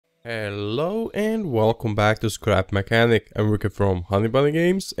Hello and welcome back to Scrap Mechanic. I'm Ricky from Honey Bunny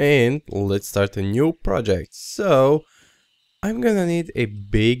Games and let's start a new project. So I'm gonna need a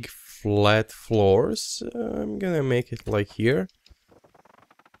big flat floor, so I'm gonna make it like here.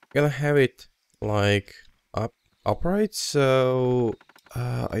 Gonna have it like upright so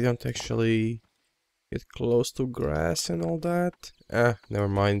I don't actually get close to grass and all that. Never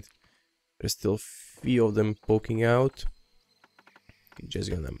mind. There's still few of them poking out.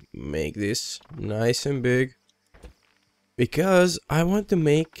 Just gonna make this nice and big because I want to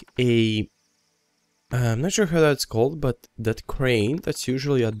make a I'm not sure how that's called, but that crane that's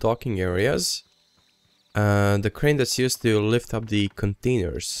usually at docking areas, the crane that's used to lift up the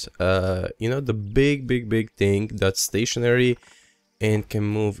containers, you know, the big thing that's stationary and can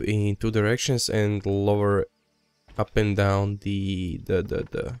move in two directions and lower up and down the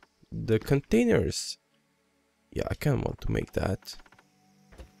containers. Yeah, I kind of want to make that.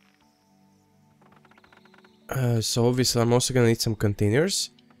 So obviously I'm also gonna need some containers.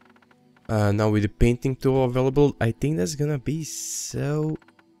 Now with the painting tool available, I think that's gonna be so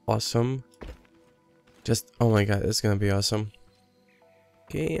awesome. Just, oh my god, that's gonna be awesome.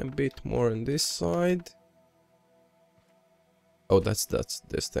 Okay, a bit more on this side. Oh, that's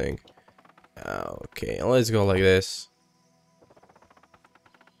this thing. Okay, let's go like this.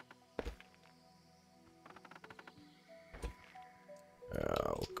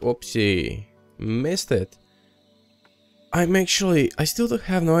 Whoopsie, missed it. I still don't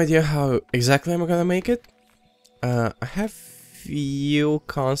have no idea how exactly I'm gonna make it. I have few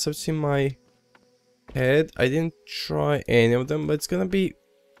concepts in my head. I didn't try any of them, but it's gonna be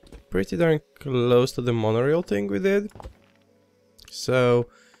pretty darn close to the monorail thing we did. So,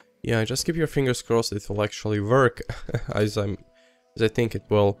 yeah, just keep your fingers crossed it will actually work as I think it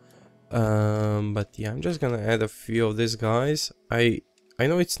will. But yeah, I'm just gonna add a few of these guys. I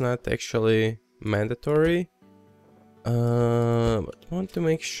know it's not actually mandatory. But want to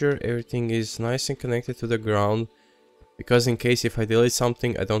make sure everything is nice and connected to the ground, because in case if I delete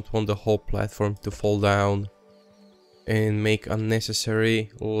something, I don't want the whole platform to fall down and make unnecessary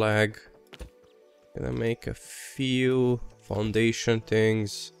lag. Gonna make a few foundation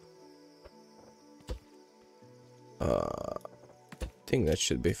things. I think that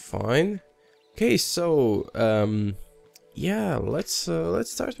should be fine. Okay, so yeah, let's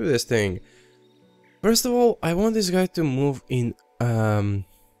start with this thing. First of all, I want this guy to move in one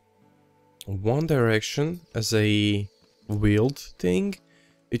direction as a wheeled thing.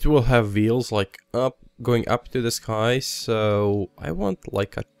 It will have wheels like going up to the sky, so I want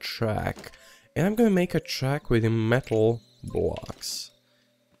like a track. And I'm gonna make a track with metal blocks.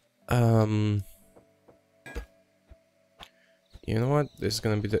 You know what? This is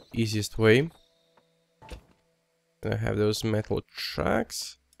gonna be the easiest way. Gonna have those metal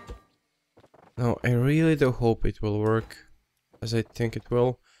tracks. Now, I really do hope it will work, as I think it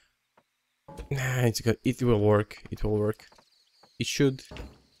will. Nah, it's good. It will work. It will work. It should.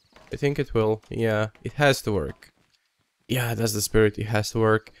 I think it will. Yeah, it has to work. Yeah, that's the spirit. It has to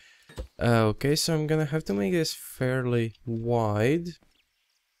work. Okay, so I'm gonna have to make this fairly wide.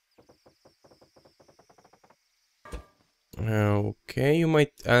 Okay, you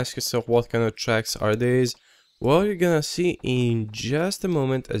might ask yourself what kind of tracks are these? Well, you're gonna see in just a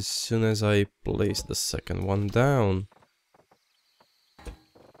moment as soon as I place the second one down.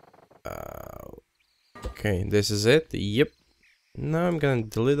 Okay, this is it. Yep. Now I'm gonna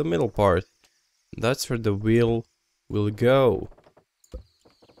delete the middle part. That's where the wheel will go.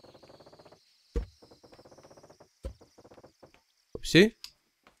 Oopsie.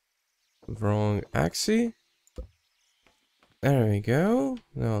 Wrong axis. There we go.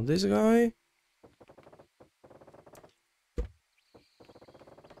 Now this guy.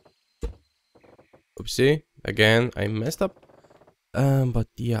 Oopsie. Again, I messed up. But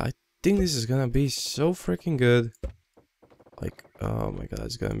yeah, I think this is gonna be so freaking good. Like, oh my god,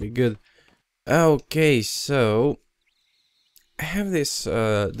 it's gonna be good. Okay, so I have this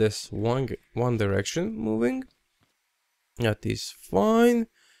this one direction moving. That is fine.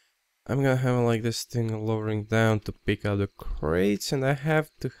 I'm gonna have like this thing lowering down to pick up the crates, and I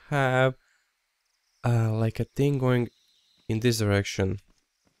have to have like a thing going in this direction.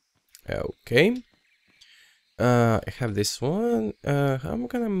 Okay. I have this one. I'm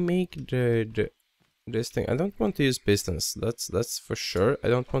gonna make this thing. I don't want to use pistons. That's for sure. I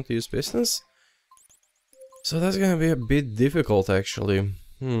don't want to use pistons. So that's gonna be a bit difficult actually.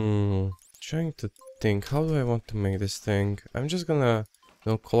 Trying to think, how do I want to make this thing? I'm just gonna,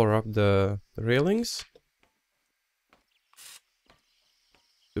 you know, color up the railings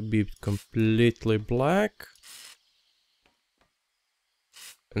to be completely black.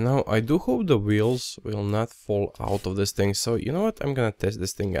 Now, I do hope the wheels will not fall out of this thing. So, you know what? I'm gonna test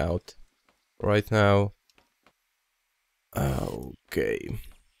this thing out right now. Okay.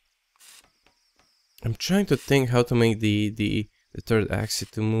 I'm trying to think how to make the third axis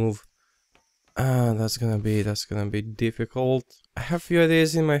to move. That's gonna be difficult. I have a few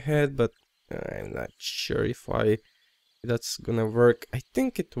ideas in my head, but I'm not sure if that's gonna work. I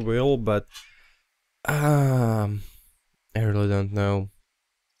think it will, but I really don't know.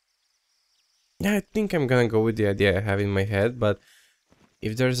 Yeah, I think I'm gonna go with the idea I have in my head, but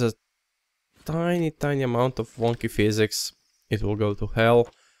if there's a tiny amount of wonky physics, it will go to hell,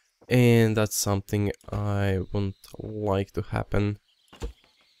 and that's something I wouldn't like to happen.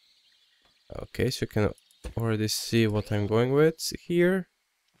 Okay, so you can already see what I'm going with here.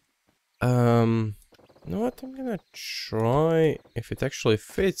 You know what? I'm gonna try if it actually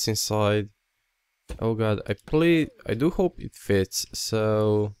fits inside. Oh god, I do hope it fits.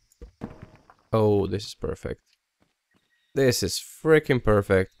 So, oh, this is perfect. This is freaking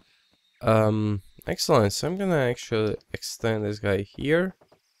perfect. Excellent. So I'm gonna actually extend this guy here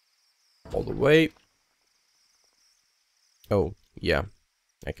all the way. Oh, yeah,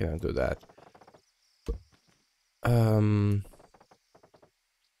 I cannot do that.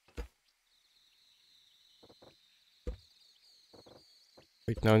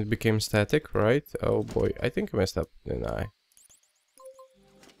 Wait, now it became static, right? Oh boy, I think I messed up, didn't I?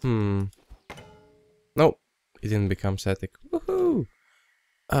 No, it didn't become static. Woohoo!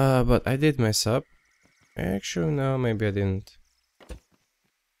 But I did mess up. Actually, no, maybe I didn't.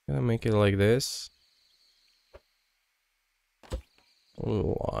 Gonna make it like this.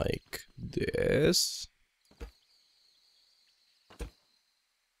 Like this.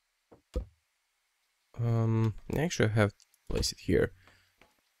 Actually I have to place it here.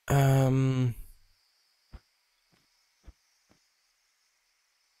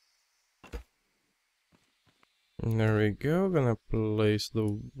 There we go. Gonna place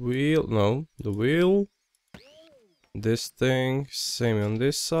the wheel. No, the wheel. This thing. Same on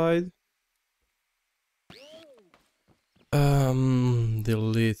this side.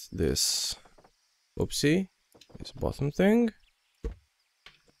 Delete this. Oopsie. This bottom thing.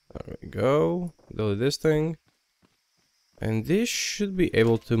 There we go. Delete this thing. And this should be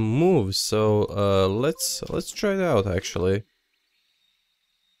able to move. So let's try it out actually.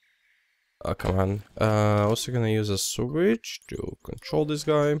 Oh, come on. Also gonna use a switch to control this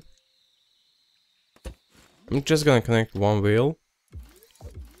guy. I'm just gonna connect one wheel.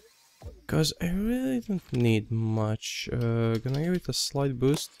 Because I really don't need much. Gonna give it a slight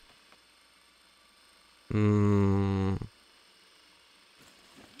boost.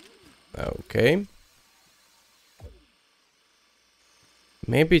 Okay.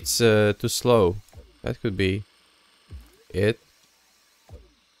 Maybe it's too slow. That could be it.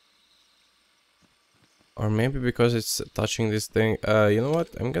 Or maybe because it's touching this thing. You know what?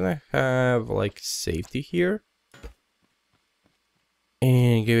 I'm gonna have like safety here.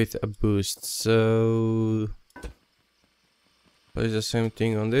 And give it a boost. So place the same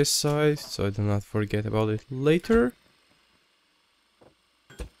thing on this side, so I do not forget about it later.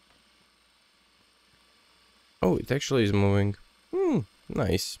 Oh, it actually is moving.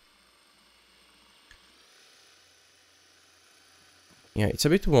 Nice. Yeah, it's a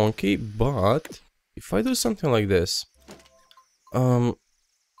bit wonky, but if I do something like this, I'm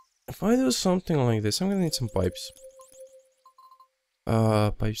gonna need some pipes.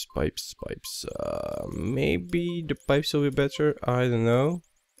 Pipes. Maybe the pipes will be better. I don't know.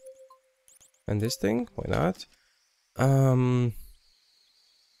 And this thing, why not?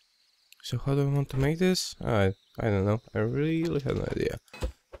 So how do I want to make this? I don't know. I really have no idea.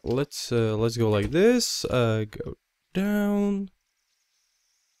 Let's go like this. Go down.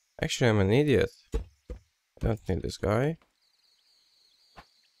 Actually, I'm an idiot. I don't need this guy.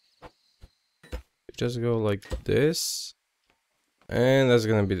 Just go like this. And that's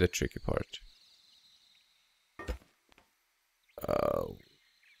gonna be the tricky part.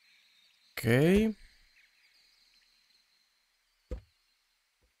 Okay.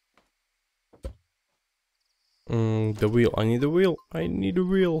 The wheel. I need a wheel.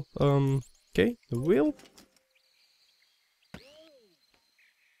 Okay, the wheel.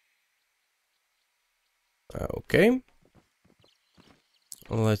 Okay.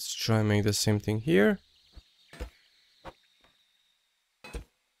 Let's try and make the same thing here.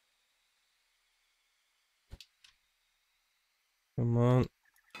 Come on.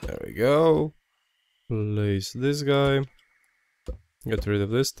 There we go. Place this guy. Get rid of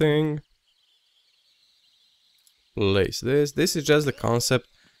this thing. Place this. This is just the concept.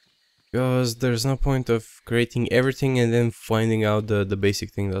 Because there's no point of creating everything and then finding out the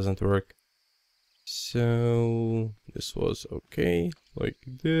basic thing doesn't work. So this was okay, like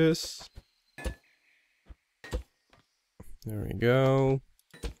this. There we go.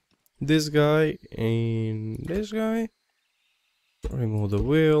 This guy and this guy. Remove the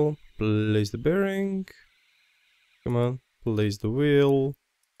wheel, place the bearing. Come on, place the wheel.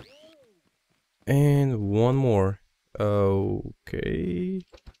 And one more. Okay.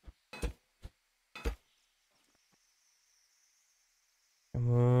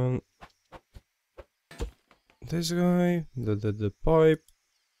 Come on. This guy, the pipe.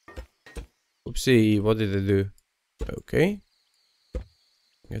 Oopsie, what did I do? Okay.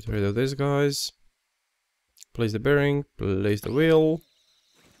 Get rid of these guys. Place the bearing, place the wheel.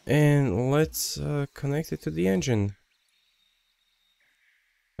 And let's connect it to the engine.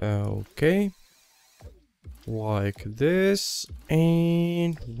 Okay. Like this.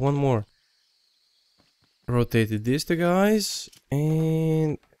 And one more. Rotate these two guys.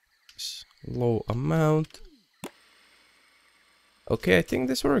 And low amount. Okay, I think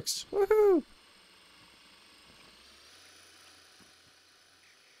this works. Woohoo!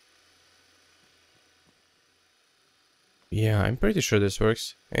 Yeah, I'm pretty sure this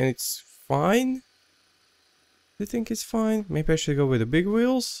works. And it's fine? Do you think it's fine? Maybe I should go with the big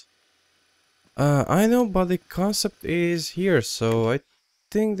wheels? I know, but the concept is here, so I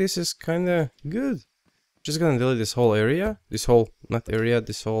think this is kinda good. Just gonna delete this whole area. This whole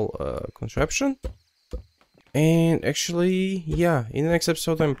contraption. And actually, yeah, in the next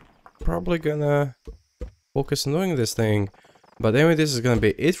episode I'm probably gonna focus on doing this thing. But anyway, this is gonna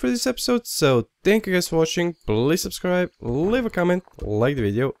be it for this episode, so thank you guys for watching, please subscribe, leave a comment, like the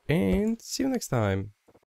video, and see you next time.